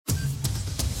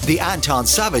The Anton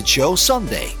Savage Show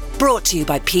Sunday. Brought to you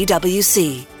by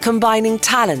PwC. Combining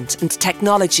talent and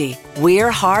technology, we're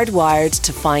hardwired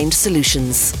to find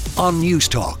solutions. On News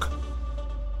Talk.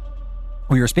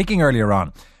 We were speaking earlier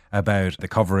on about the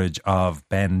coverage of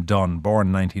Ben Dunne,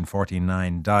 born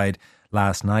 1949, died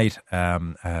last night,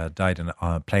 died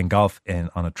playing golf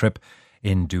on a trip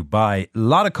in Dubai. A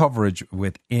lot of coverage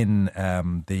within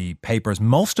the papers,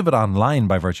 most of it online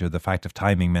by virtue of the fact of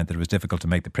timing meant that it was difficult to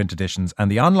make the print editions. And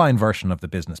the online version of the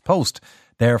Business Post,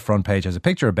 their front page has a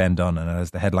picture of Ben Dunne and it has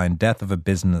the headline, Death of a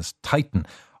Business Titan,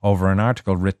 over an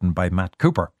article written by Matt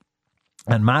Cooper.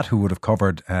 And Matt, who would have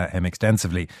covered him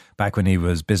extensively back when he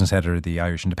was business editor of the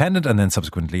Irish Independent and then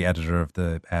subsequently editor of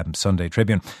the Sunday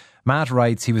Tribune, Matt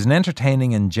writes, he was an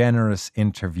entertaining and generous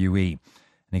interviewee.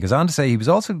 And he goes on to say he was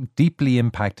also deeply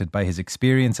impacted by his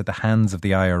experience at the hands of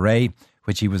the IRA,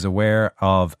 which he was aware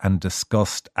of and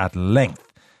discussed at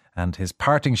length. And his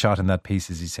parting shot in that piece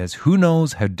is, he says, who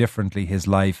knows how differently his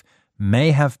life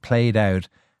may have played out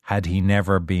had he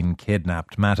never been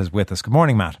kidnapped. Matt is with us. Good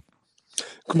morning, Matt.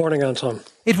 Good morning, Anton.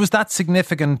 It was that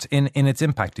significant in its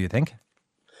impact, do you think?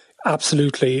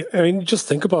 Absolutely. I mean, just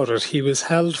think about it. He was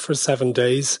held for 7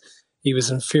 days. He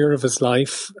was in fear of his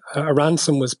life. A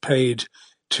ransom was paid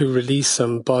to release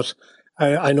him. But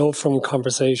I know from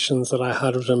conversations that I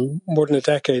had with him more than a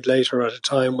decade later, at a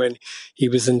time when he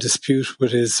was in dispute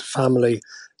with his family,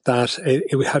 that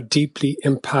it had deeply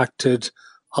impacted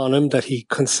on him, that he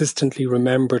consistently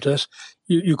remembered it.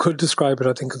 You could describe it,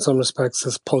 I think, in some respects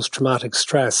as post-traumatic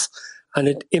stress, and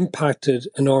it impacted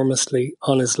enormously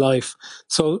on his life.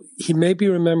 So he may be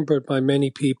remembered by many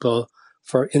people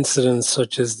for incidents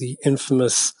such as the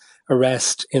infamous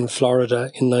arrest in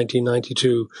Florida in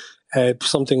 1992,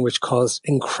 something which caused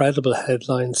incredible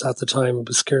headlines at the time. It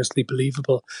was scarcely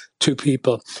believable to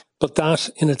people. But that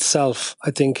in itself,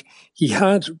 I think he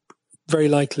had very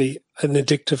likely an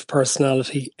addictive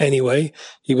personality anyway.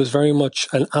 He was very much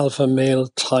an alpha male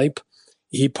type.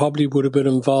 He probably would have been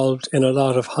involved in a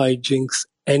lot of hijinks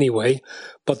anyway,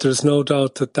 but there's no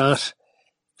doubt that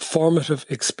formative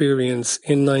experience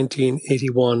in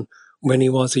 1981, when he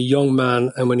was a young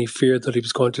man and when he feared that he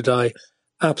was going to die,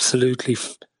 absolutely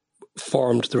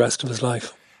formed the rest of his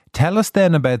life. Tell us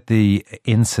then about the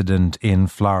incident in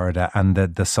Florida and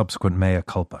the subsequent mea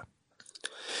culpa.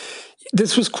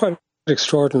 This was quite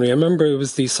extraordinary. I remember it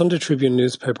was the Sunday Tribune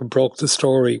newspaper broke the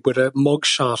story with a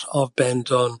mugshot of Ben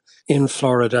Dunne in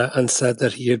Florida and said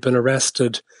that he had been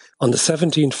arrested on the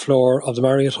 17th floor of the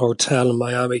Marriott Hotel in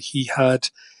Miami. He had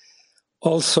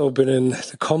also been in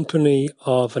the company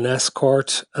of an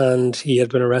escort and he had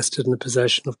been arrested in the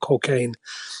possession of cocaine.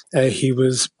 He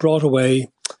was brought away,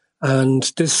 and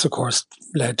this, of course,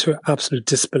 led to absolute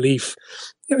disbelief.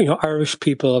 You know, Irish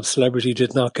people of celebrity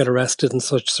did not get arrested in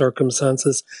such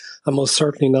circumstances, and most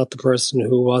certainly not the person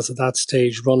who was at that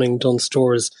stage running Dunne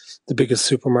Stores, the biggest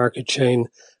supermarket chain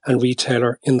and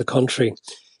retailer in the country.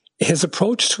 His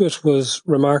approach to it was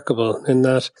remarkable in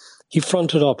that he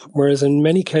fronted up, whereas in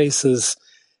many cases,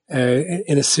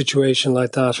 in a situation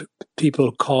like that,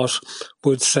 people caught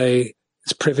would say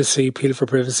it's privacy, appeal for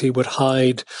privacy, would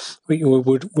hide,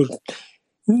 would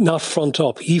not front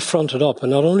up. He fronted up,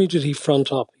 and not only did he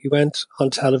front up, he went on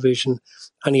television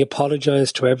and he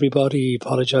apologised to everybody. He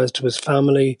apologised to his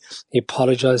family. He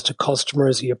apologised to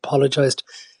customers. He apologised,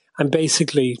 and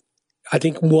basically, I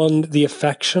think, won the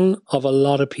affection of a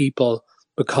lot of people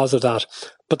because of that.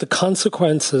 But the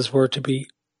consequences were to be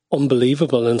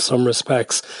unbelievable in some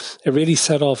respects. It really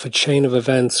set off a chain of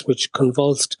events which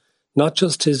convulsed not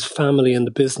just his family and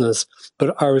the business,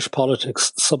 but Irish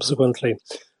politics subsequently,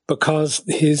 because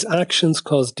his actions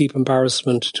caused deep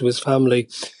embarrassment to his family.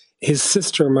 His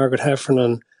sister, Margaret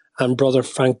Heffernan, and brother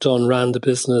Frank Dunne ran the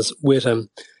business with him.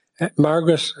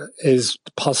 Margaret is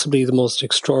possibly the most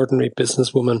extraordinary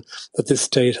businesswoman that this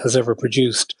state has ever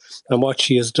produced. And what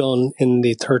she has done in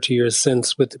the 30 years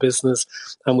since with the business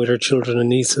and with her children and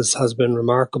nieces has been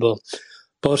remarkable.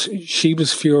 But she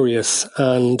was furious,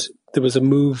 and there was a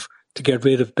move to get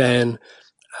rid of Ben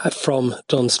from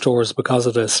Dunne Stores because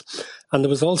of this. And there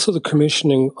was also the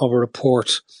commissioning of a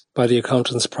report by the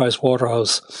accountants Price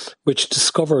Waterhouse, which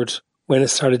discovered, when it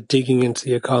started digging into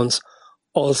the accounts,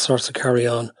 all sorts of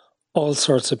carry-on, all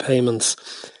sorts of payments.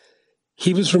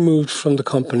 He was removed from the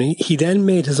company. He then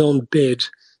made his own bid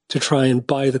to try and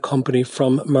buy the company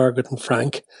from Margaret and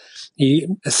Frank. He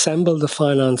assembled the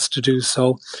finance to do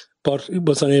so, but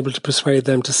was unable to persuade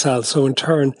them to sell. So in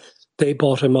turn, they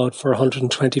bought him out for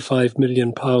 £125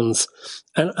 million,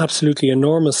 an absolutely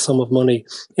enormous sum of money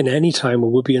in any time.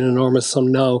 It would be an enormous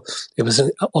sum now. It was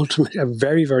ultimately a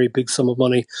very, very big sum of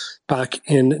money back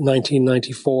in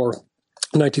 1994.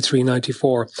 93,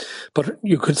 94. But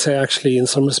you could say actually in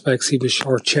some respects he was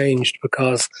shortchanged,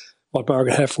 because what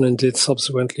Margaret Heffernan did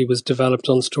subsequently was develop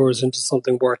Dunne Stores into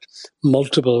something worth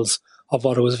multiples of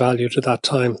what it was valued at that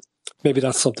time. Maybe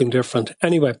that's something different.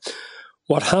 Anyway,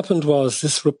 what happened was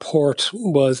this report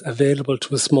was available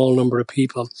to a small number of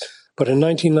people. But in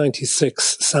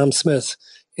 1996, Sam Smith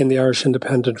in the Irish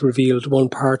Independent revealed one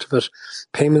part of it,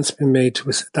 payments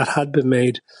that had been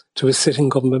made to a sitting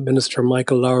government minister,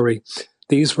 Michael Lowry.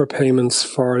 These were payments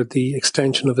for the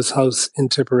extension of his house in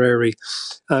Tipperary.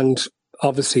 And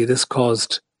obviously this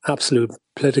caused absolute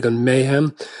political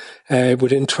mayhem.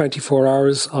 Within 24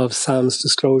 hours of Sam's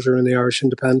disclosure in the Irish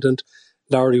Independent,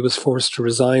 Lowry was forced to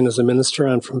resign as a minister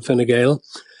and from Fine Gael.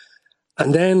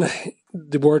 And then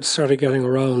the word started getting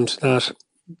around that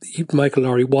Michael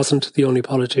Lowry wasn't the only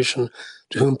politician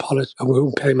to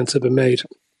whom payments had been made.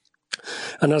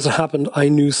 And as it happened, I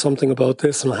knew something about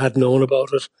this and I had known about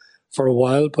it for a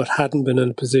while, but hadn't been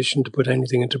in a position to put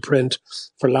anything into print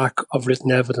for lack of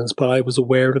written evidence. But I was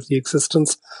aware of the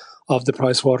existence of the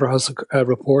Pricewaterhouse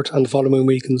report, and the following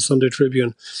week in the Sunday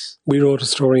Tribune, we wrote a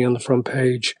story on the front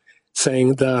page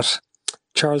saying that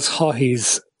Charles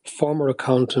Haughey's former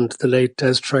accountant, the late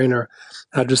Des Traynor,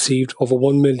 had received over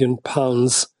 £1 million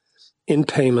in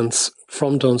payments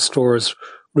from Dunne Stores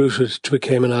routed to a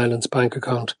Cayman Islands bank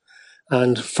account.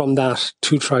 And from that,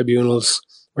 two tribunals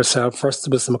were set up. First,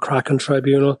 there was the McCracken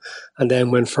Tribunal, and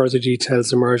then when further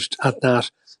details emerged at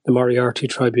that, the Moriarty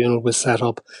Tribunal was set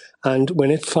up. And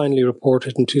when it finally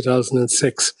reported in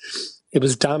 2006, it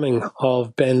was damning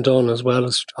of Ben Dunne as well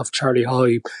as of Charlie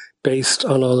Haughey, based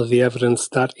on all of the evidence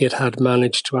that it had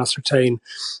managed to ascertain.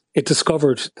 It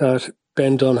discovered that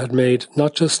Ben Dunne had made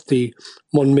not just the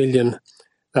 1 million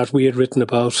that we had written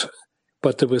about,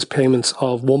 but there was payments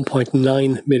of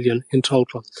 1.9 million in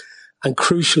total. And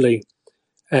crucially,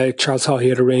 Charles Haughey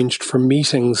had arranged for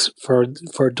meetings for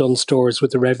Dunne Stores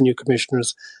with the revenue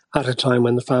commissioners at a time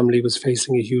when the family was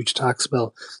facing a huge tax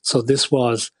bill. So this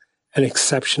was an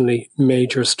exceptionally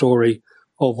major story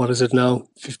of, what is it now,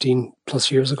 15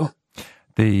 plus years ago.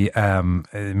 The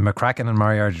McCracken and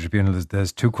Moriarty Tribunal,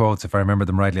 there's two quotes, if I remember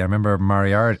them rightly. I remember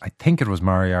Moriarty, I think it was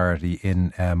Moriarty,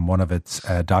 in one of its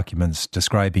documents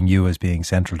describing you as being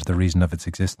central to the reason of its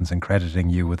existence and crediting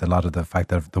you with a lot of the fact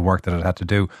that the work that it had to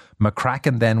do.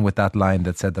 McCracken then with that line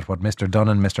that said that what Mr. Dunne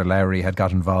and Mr. Lowry had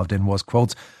got involved in was,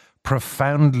 quotes,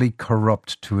 profoundly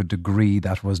corrupt to a degree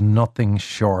that was nothing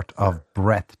short of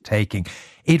breathtaking.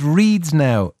 It reads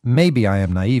now, maybe I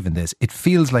am naive in this, it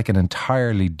feels like an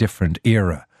entirely different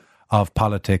era of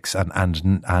politics and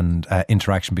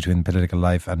interaction between political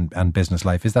life and business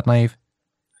life. Is that naive?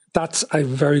 That's a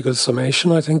very good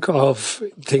summation, I think, of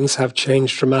things have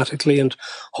changed dramatically and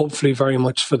hopefully very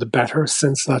much for the better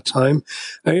since that time.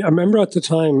 I remember at the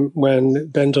time when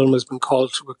Ben Dunne was being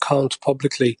called to account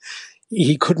publicly,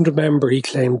 he couldn't remember, he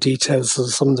claimed, details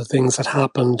of some of the things that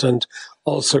happened and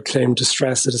also claimed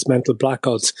distress at his mental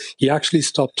blackouts. He actually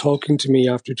stopped talking to me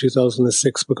after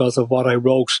 2006 because of what I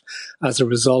wrote as a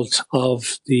result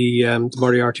of the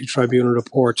Moriarty Tribunal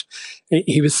report.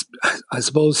 He was, I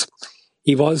suppose,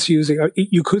 he was using,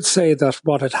 you could say that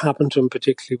what had happened to him,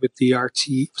 particularly with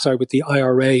the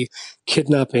IRA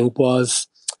kidnapping, was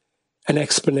an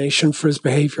explanation for his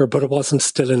behaviour, but it wasn't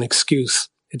still an excuse.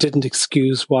 It didn't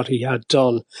excuse what he had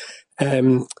done.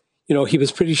 He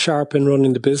was pretty sharp in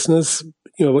running the business,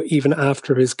 even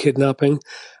after his kidnapping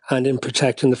and in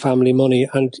protecting the family money.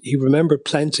 And he remembered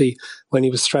plenty when he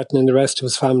was threatening the rest of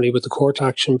his family with the court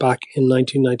action back in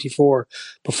 1994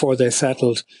 before they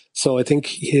settled. So I think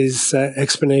his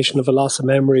explanation of a loss of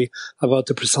memory about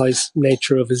the precise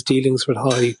nature of his dealings with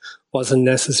Haughey wasn't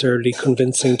necessarily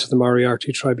convincing to the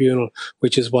Moriarty Tribunal,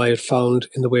 which is why it found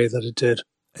in the way that it did.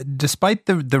 Despite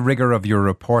the rigour of your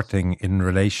reporting in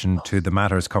relation to the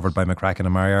matters covered by McCracken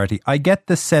and Moriarty, I get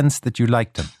the sense that you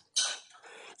liked him.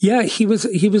 Yeah, he was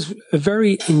a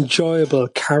very enjoyable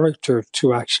character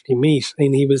to actually meet. I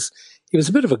mean, he was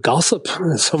a bit of a gossip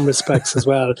in some respects as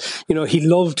well. He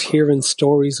loved hearing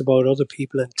stories about other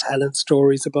people and telling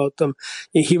stories about them.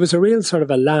 He was a real sort of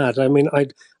a lad. I mean,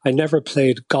 I never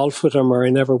played golf with him or I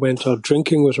never went out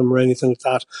drinking with him or anything like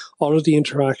that. All of the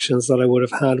interactions that I would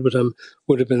have had with him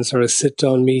would have been sort of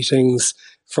sit-down meetings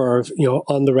for,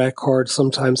 on the record,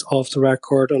 sometimes off the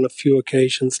record on a few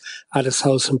occasions at his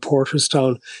house in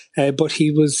Porterstown. But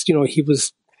he was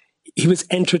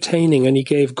entertaining and he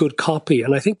gave good copy.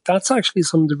 And I think that's actually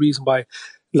some of the reason why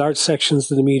large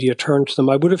sections of the media turned to them.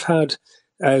 I would have had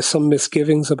some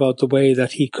misgivings about the way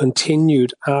that he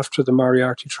continued after the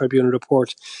Moriarty Tribunal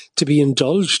report to be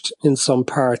indulged in some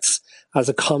parts as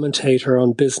a commentator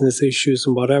on business issues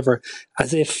and whatever,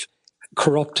 as if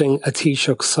corrupting a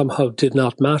Taoiseach somehow did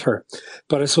not matter.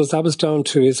 But I suppose that was down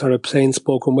to his sort of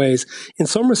plain-spoken ways. In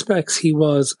some respects, he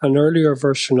was an earlier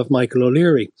version of Michael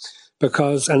O'Leary,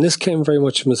 because, and this came very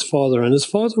much from his father, and his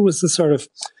father was the sort of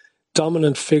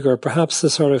dominant figure, perhaps the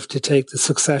sort of, to take the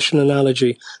Succession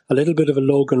analogy, a little bit of a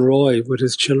Logan Roy with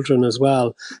his children as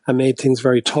well, and made things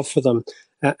very tough for them.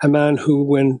 A man who,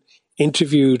 when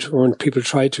interviewed, or when people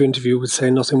tried to interview, would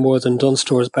say nothing more than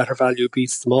Dunstore's better value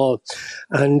beats them all.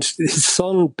 And his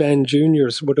son, Ben Jr.,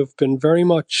 would have been very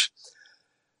much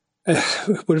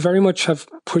have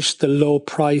pushed the low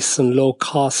price and low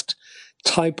cost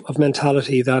type of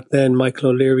mentality that then Michael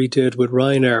O'Leary did with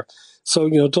Ryanair. So,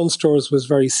 Dunstore's was a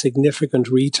very significant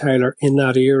retailer in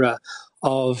that era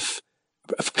of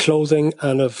clothing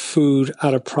and of food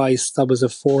at a price that was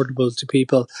affordable to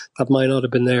people that might not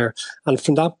have been there. And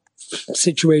from that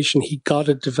situation, he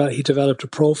developed a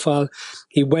profile.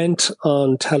 He went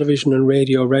on television and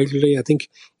radio regularly. I think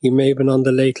he may have been on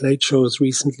the Late Late Show as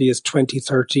recently as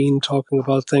 2013 talking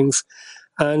about things.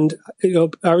 And,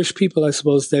 Irish people, I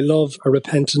suppose, they love a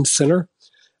repentant sinner.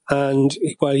 And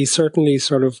while he certainly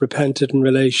sort of repented in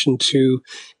relation to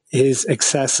his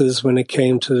excesses when it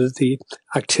came to the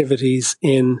activities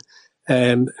in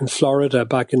Florida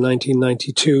back in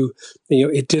 1992,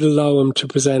 it did allow him to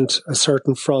present a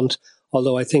certain front,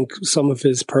 although I think some of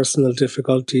his personal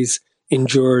difficulties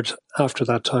endured after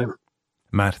that time.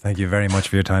 Matt, thank you very much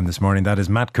for your time this morning. That is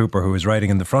Matt Cooper, who is writing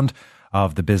in the front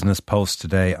of the Business Post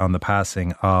today on the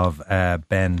passing of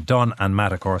Ben Dunne. And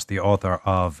Matt, of course, the author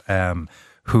of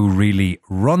Who Really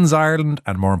Runs Ireland,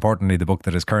 and more importantly, the book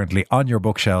that is currently on your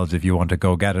bookshelves if you want to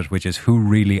go get it, which is Who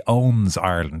Really Owns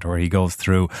Ireland, where he goes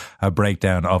through a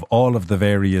breakdown of all of the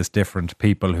various different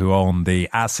people who own the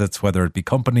assets, whether it be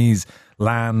companies,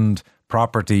 land,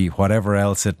 property, whatever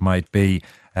else it might be,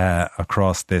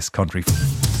 across this country.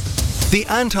 The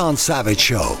Anton Savage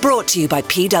Show. Brought to you by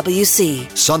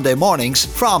PwC. Sunday mornings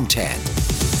from 10.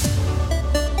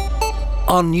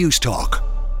 On News Talk.